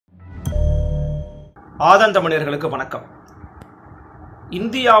ஆதன் தமிழர்களுக்கு வணக்கம்.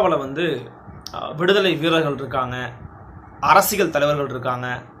 இந்தியாவில் விடுதலை வீரர்கள் இருக்காங்க, அரசியல் தலைவர்கள் இருக்காங்க,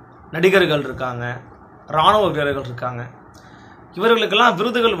 நடிகர்கள் இருக்காங்க, இராணுவ வீரர்கள் இருக்காங்க. இவர்களுக்கெல்லாம்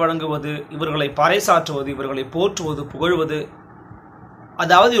விருதுகள் வழங்குவது, இவர்களை பறைசாற்றுவது, இவர்களை போற்றுவது, புகழ்வது,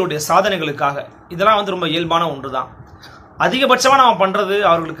 அதாவது இவருடைய சாதனைகளுக்காக, இதெல்லாம் ரொம்ப இயல்பான ஒன்று தான். அதிகபட்சமாக நாம் பண்ணுறது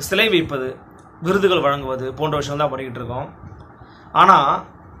அவர்களுக்கு சிலை வைப்பது, விருதுகள் வழங்குவது போன்ற விஷயம் தான் பண்ணிக்கிட்டு இருக்கோம். ஆனால்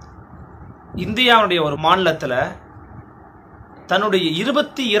இந்தியாவுடைய ஒரு மாநிலத்தில் தன்னுடைய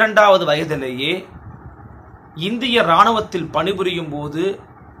 22வது வயதிலேயே இந்திய இராணுவத்தில் பணிபுரியும் போது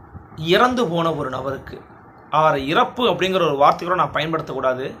இறந்து போன ஒரு நபருக்கு, அவரை இறப்பு அப்படிங்கிற ஒரு வார்த்தை கூட நான்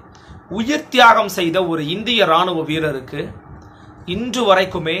பயன்படுத்தக்கூடாது, உயிர் தியாகம் செய்த ஒரு இந்திய இராணுவ வீரருக்கு இன்று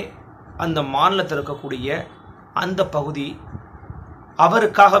வரைக்குமே அந்த மாநிலத்தில் இருக்கக்கூடிய அந்த பகுதி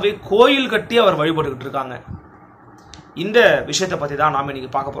அவருக்காகவே கோயில் கட்டி அவர் வழிபட்டுக்கிட்டு இருக்காங்க. இந்த விஷயத்தை பற்றி தான் நாம்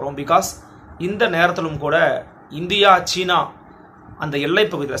இன்னைக்கு பார்க்க போகிறோம். பிகாஸ் இந்த நேரத்திலும் கூட இந்தியா சீனா அந்த எல்லை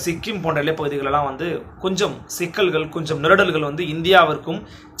பகுதியில், சிக்கிம் போன்ற எல்லைப்பகுதிகளெல்லாம் கொஞ்சம் சிக்கல்கள், கொஞ்சம் நெருடல்கள் இந்தியாவிற்கும்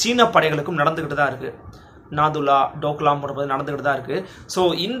சீன படைகளுக்கும் நடந்துக்கிட்டு தான் இருக்குது. நாதுலா, டோக்லாம் போன்ற நடந்துக்கிட்டு தான் இருக்குது. ஸோ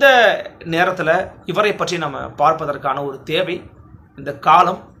இந்த நேரத்தில் இவரை பற்றி நம்ம பார்ப்பதற்கான ஒரு தேவை, இந்த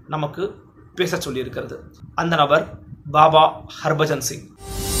காலம் நமக்கு பேச சொல்லியிருக்கிறது. அந்த நபர் பாபா ஹர்பஜன் சிங்.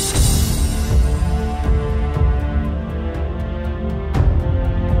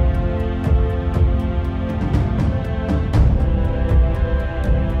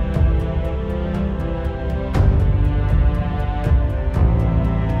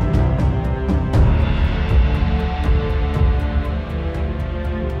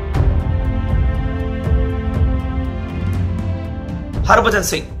 ஹர்பஜன்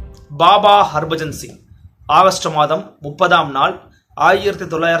சிங், பாபா ஹர்பஜன் சிங் ஆகஸ்ட் மாதம் 30ஆம் நாள்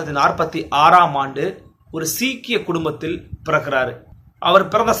 1946ஆம் ஆண்டு ஒரு சீக்கிய குடும்பத்தில் பிறக்கிறாரு. அவர்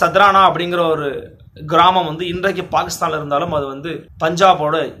பிறந்த சத்ரானா அப்படிங்கிற ஒரு கிராமம் இன்றைக்கு பாகிஸ்தான்ல இருந்தாலும் அது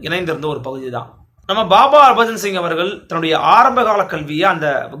பஞ்சாபோட இணைந்திருந்த ஒரு பகுதி தான். நம்ம பாபா ஹர்பஜன் சிங் அவர்கள் தன்னுடைய ஆரம்ப கால கல்வியை அந்த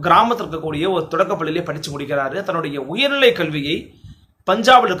கிராமத்தில் இருக்கக்கூடிய ஒரு தொடக்க பள்ளியிலே படித்து முடிக்கிறாரு. தன்னுடைய உயர்நிலை கல்வியை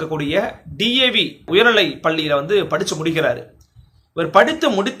பஞ்சாபில் இருக்கக்கூடிய DAV உயர்நிலை பள்ளியில படித்து முடிக்கிறாரு. இவர் படித்து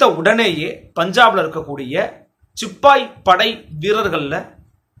முடித்த உடனேயே பஞ்சாபில் இருக்கக்கூடிய சிப்பாய் படை வீரர்கள்ல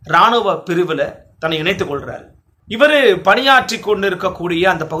இராணுவ பிரிவில் தன்னை இணைத்துக் கொள்றாரு. இவர் பணியாற்றி கொண்டு இருக்கக்கூடிய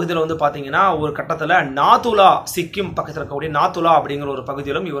அந்த பகுதியில் பார்த்தீங்கன்னா ஒரு கட்டத்தில் நாதுலா, சிக்கிம் பக்கத்தில் இருக்கக்கூடிய நாதுலா அப்படிங்கிற ஒரு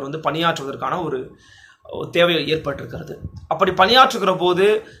பகுதியிலும் இவர் பணியாற்றுவதற்கான ஒரு தேவை ஏற்பட்டிருக்கிறது. அப்படி பணியாற்றுகிற போது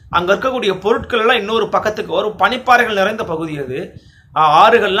அங்கே இருக்கக்கூடிய பொருட்கள் எல்லாம் இன்னொரு பக்கத்துக்கு, ஒரு பனிப்பாறைகள் நிறைந்த பகுதி, அது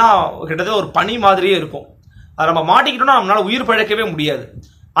ஆறுகள்லாம் கிட்டத்தட்ட ஒரு பனி மாதிரியே இருக்கும். அதை நம்ம மாட்டிக்கிட்டோம்னா நம்மளால உயிர் பழைக்கவே முடியாது.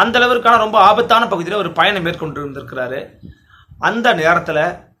 அந்த அளவிற்கான ரொம்ப ஆபத்தான பகுதியில் ஒரு பயணம் மேற்கொண்டு இருந்திருக்கிறாரு. அந்த நேரத்தில்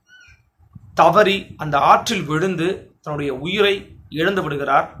தவறி அந்த ஆற்றில் விழுந்து தன்னுடைய உயிரை இழந்து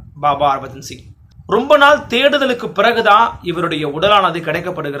விடுகிறார் பாபா ஹர்பஜன் சிங். ரொம்ப நாள் தேடுதலுக்கு பிறகுதான் இவருடைய உடலானது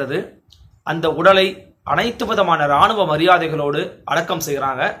கிடைக்கப்படுகிறது. அந்த உடலை அனைத்து விதமான இராணுவ மரியாதைகளோடு அடக்கம்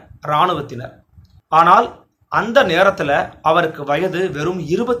செய்கிறாங்க இராணுவத்தினர். ஆனால் அந்த நேரத்தில் அவருக்கு வயது வெறும்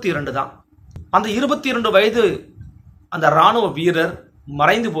 22 தான். அந்த 22 வயது அந்த இராணுவ வீரர்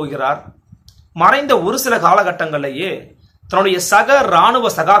மறைந்து போகிறார். மறைந்த ஒரு சில காலகட்டங்களிலேயே தன்னுடைய சக இராணுவ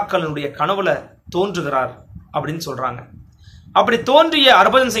சகாக்களுடைய கனவுல தோன்றுகிறார் அப்படின்னு சொல்றாங்க. அப்படி தோன்றிய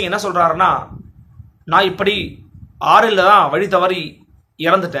ஹர்பஜன் சிங் என்ன சொல்றாருன்னா, நான் இப்படி ஆறில் தான் வழி தவறி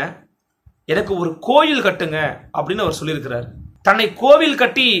இறந்துட்டேன், எனக்கு ஒரு கோயில் கட்டுங்க அப்படின்னு அவர் சொல்லியிருக்கிறார். தன்னை கோவில்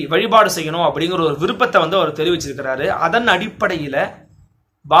கட்டி வழிபாடு செய்யணும் அப்படிங்கிற ஒரு விருப்பத்தை அவர் தெரிவிச்சிருக்கிறாரு. அதன் அடிப்படையில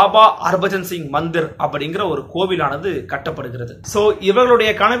பாபா ஹர்பஜன் சிங் மந்திர் அப்படிங்கிற ஒரு கோவிலானது கட்டப்படுகிறது. ஸோ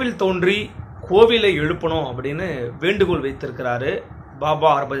இவர்களுடைய கனவில் தோன்றி கோவிலை எழுப்பணும் அப்படின்னு வேண்டுகோள் வைத்திருக்கிறாரு பாபா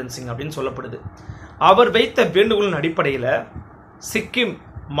ஹர்பஜன் சிங் அப்படின்னு சொல்லப்படுது. அவர் வைத்த வேண்டுகோளின் அடிப்படையில் சிக்கிம்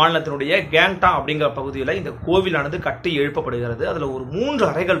மாநிலத்தினுடைய கேங்டாங் அப்படிங்கிற பகுதியில் இந்த கோவிலானது கட்டி எழுப்பப்படுகிறது. அதில் ஒரு 3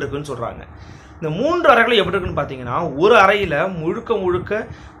 அறைகள் இருக்குன்னு சொல்றாங்க. இந்த 3 அறைகள் எப்படி இருக்குன்னு பார்த்தீங்கன்னா, ஒரு அறையில் முழுக்க முழுக்க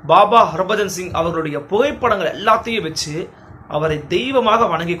பாபா ஹர்பஜன் சிங் அவர்களுடைய புகைப்படங்கள் எல்லாத்தையும் வச்சு அவரை தெய்வமாக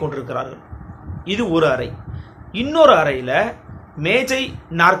வணங்கி கொண்டிருக்கிறார்கள். இது ஒரு அறை. இன்னொரு அறையில மேஜை,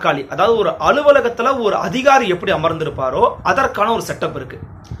 நாற்காலி, அதாவது ஒரு அலுவலகத்துல ஒரு அதிகாரி எப்படி அமர்ந்திருப்பாரோ அதற்கான ஒரு செட்டப் இருக்கு.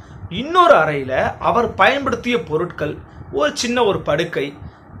 இன்னொரு அறையில அவர் பயன்படுத்திய பொருட்கள், ஒரு சின்ன ஒரு படுக்கை,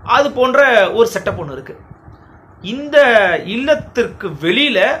 அது போன்ற ஒரு செட்டப் ஒன்று இருக்கு. இந்த இல்லத்திற்கு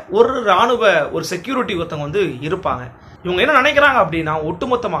வெளியில ஒரு இராணுவ ஒரு செக்யூரிட்டி ஒருத்தவங்க இருப்பாங்க. இவங்க என்ன நினைக்கிறாங்க அப்படின்னா,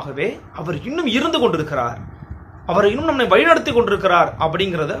 ஒட்டுமொத்தமாகவே அவர் இன்னும் இருந்து கொண்டிருக்கிறார், அவர் இன்னும் நம்மை வழிநடத்தி கொண்டிருக்கிறார்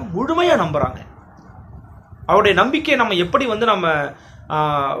அப்படிங்கிறத முழுமையா நம்புறாங்க. அவருடைய நம்பிக்கையை நம்ம எப்படி நம்ம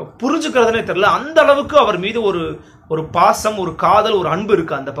புரிஞ்சுக்கிறதுனே தெரியல. அந்த அளவுக்கு அவர் மீது ஒரு பாசம், ஒரு காதல், ஒரு அன்பு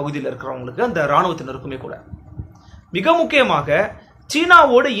இருக்கு அந்த பகுதியில் இருக்கிறவங்களுக்கு, அந்த இராணுவத்தினருக்குமே கூட. மிக முக்கியமாக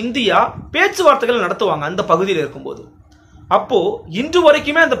சீனாவோடு இந்தியா பேச்சுவார்த்தைகள் நடத்துவாங்க அந்த பகுதியில் இருக்கும்போது. அப்போ இன்று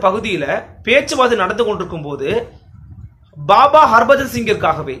வரைக்குமே அந்த பகுதியில் பேச்சுவார்த்தை நடந்து கொண்டிருக்கும் போது பாபா ஹர்பஜன்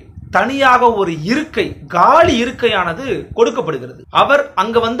சிங்கிற்காகவே தனியாக ஒரு இருக்கை, காலி இருக்கையானது கொடுக்கப்படுகிறது. அவர்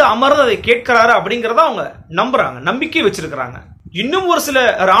அங்க வந்து அமர்ந்து அதை கேட்கிறாரு அப்படிங்கறத அவங்க நம்புறாங்க, நம்பிக்கை வச்சிருக்கிறாங்க. இன்னும் ஒரு சில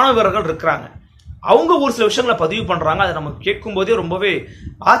ராணுவ வீரர்கள் இருக்கிறாங்க, அவங்க ஒரு சில விஷயங்களை பதிவு பண்றாங்க. அதை நம்ம கேட்கும் போதே ரொம்பவே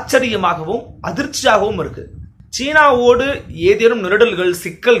ஆச்சரியமாகவும் அதிர்ச்சியாகவும் இருக்கு. சீனாவோடு ஏதேனும் நெருடல்கள்,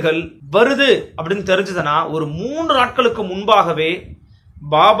 சிக்கல்கள் வருது அப்படின்னு தெரிஞ்சதுன்னா ஒரு 3 நாட்களுக்கு முன்பாகவே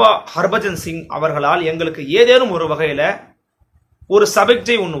பாபா ஹர்பஜன் சிங் அவர்களால் எங்களுக்கு ஏதேனும் ஒரு வகையில ஒரு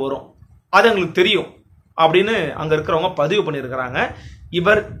சபைச்சை ஒன்று வரும், அது எங்களுக்கு தெரியும் அப்படின்னு அங்க இருக்கிறவங்க பதிவு பண்ணியிருக்கிறாங்க.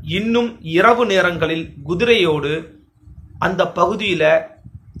 இவர் இன்னும் இரவு நேரங்களில் குதிரையோடு அந்த பகுதியில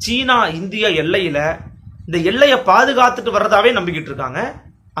சீனா இந்திய எல்லையில இந்த எல்லையை பாதுகாத்துட்டு வர்றதாவே நம்பிக்கிட்டு இருக்காங்க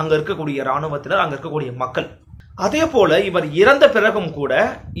அங்க இருக்கக்கூடிய ராணுவத்தினர், அங்க இருக்கக்கூடிய மக்கள். அதே போல இவர் இறந்த பிறகும் கூட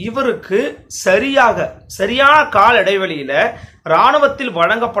இவருக்கு சரியான கால இடைவெளியில ராணுவத்தில்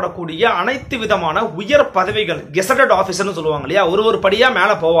வழங்கப்படக்கூடிய அனைத்து விதமான உயர் பதவிகள், கெசட்டட் ஆபீசர்னு சொல்லுவாங்க இல்லையா, ஒரு படியா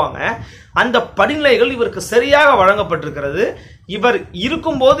மேல போவாங்க, அந்த படிநிலைகள் இவருக்கு சரியாக வழங்கப்பட்டிருக்கிறது. இவர்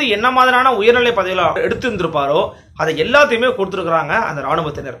இருக்கும்போது என்ன மாதிரியான உயர்நிலை பதவிகளை எடுத்திருந்திருப்பாரோ அதை எல்லாத்தையுமே கொடுத்திருக்கிறாங்க அந்த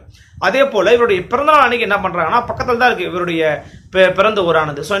ராணுவத்தினர். அதே போல இவருடைய பிறந்தநாள் அன்னைக்கு என்ன பண்றாங்கன்னா, பக்கத்துல தான் இருக்கு இவருடைய பிறந்த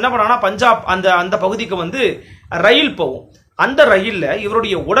ஊரானது. ஸோ என்ன பண்றாங்கன்னா, பஞ்சாப் அந்த பகுதிக்கு வந்து ரயில் போகும். அந்த ரயில்ல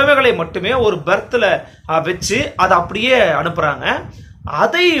இவருடைய உடைமைகளை மட்டுமே ஒரு பெர்த்ல வச்சு அதை அப்படியே அனுப்புறாங்க.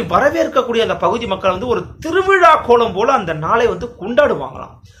 அதை வரவேற்கக்கூடிய அந்த பகுதி மக்கள் வந்து ஒரு திருவிழா கோலம் போல அந்த நாளை வந்து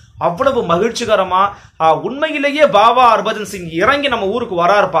கொண்டாடுவாங்களாம். அவ்வளவு மகிழ்ச்சிகரமா, உண்மையிலேயே பாபா ஹர்பஜன் சிங் இறங்கி நம்ம ஊருக்கு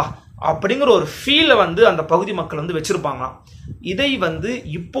வராருப்பா அப்படிங்கிற ஒரு ஃபீலை வந்து அந்த பகுதி மக்கள் வந்து வச்சிருப்பாங்களாம். இதை வந்து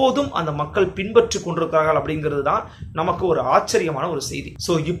இப்போதும் அந்த மக்கள் பின்பற்றி கொண்டிருக்கிறார்கள் அப்படிங்கிறது தான் நமக்கு ஒரு ஆச்சரியமான ஒரு செய்தி.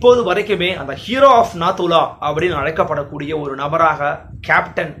 ஸோ இப்போது வரைக்குமே அந்த ஹீரோ ஆஃப் நாத்துலா அப்படின்னு அழைக்கப்படக்கூடிய ஒரு நபராக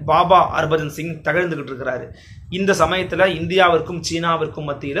கேப்டன் பாபா ஹர்பஜன் சிங் தகழ்ந்துகிட்டு இருக்கிறாரு. இந்த சமயத்துல இந்தியாவிற்கும் சீனாவிற்கும்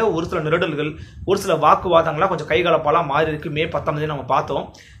மத்தியில ஒரு சில நெருடல்கள், ஒரு சில வாக்குவாதங்கள்லாம் கொஞ்சம் கைகலப்பாலாம் மாறி இருக்கு. மே 19 நம்ம பார்த்தோம்.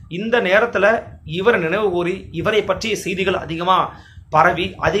 இந்த நேரத்துல இவரை நினைவு கூறி இவரை பற்றிய செய்திகள்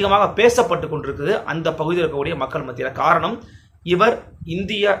அதிகமாக பேசப்பட்டு கொண்டிருக்குது அந்த பகுதியில் இருக்கக்கூடிய மக்கள் மத்தியில. காரணம், இவர்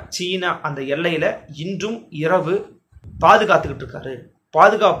இந்திய சீன அந்த எல்லையில இன்றும் இரவு பாதுகாத்துக்கிட்டு இருக்காரு,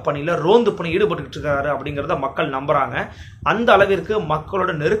 பாதுகாப்பு பணியில ரோந்து பணி ஈடுபட்டுக்கிட்டு இருக்காரு அப்படிங்கிறத மக்கள் நம்புறாங்க. அந்த அளவிற்கு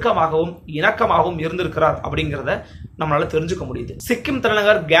மக்களோட நெருக்கமாகவும் இணக்கமாகவும் இருந்திருக்கிறார் அப்படிங்கிறத நம்மளால தெரிஞ்சுக்க முடியுது. சிக்கிம்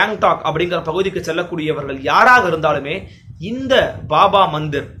தலைநகர் கேங்டாக் அப்படிங்கிற பகுதிக்கு செல்லக்கூடியவர்கள் யாராக இருந்தாலுமே இந்த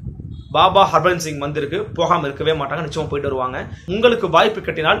பாபா ஹர்பஜன் சிங் மந்திருக்கு போகாம இருக்கவே மாட்டாங்க, நிச்சயமா போயிட்டு வருவாங்க. உங்களுக்கு வாய்ப்பு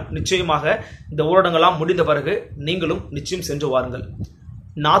கட்டினால் நிச்சயமாக இந்த ஊரடங்கெல்லாம் முடிந்த பிறகு நீங்களும் நிச்சயம் சென்று வாருங்கள்.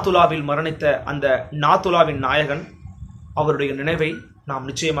 நாத்துலாவில் மரணித்த அந்த நாத்துலாவின் நாயகன், அவருடைய நினைவை நாம்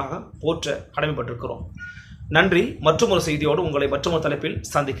நிச்சயமாக போற்ற கடமைப்பட்டிருக்கிறோம். நன்றி. மற்றும் ஒரு செய்தியோடு உங்களை மற்றொரு தலைப்பில்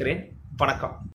சந்திக்கிறேன். வணக்கம்.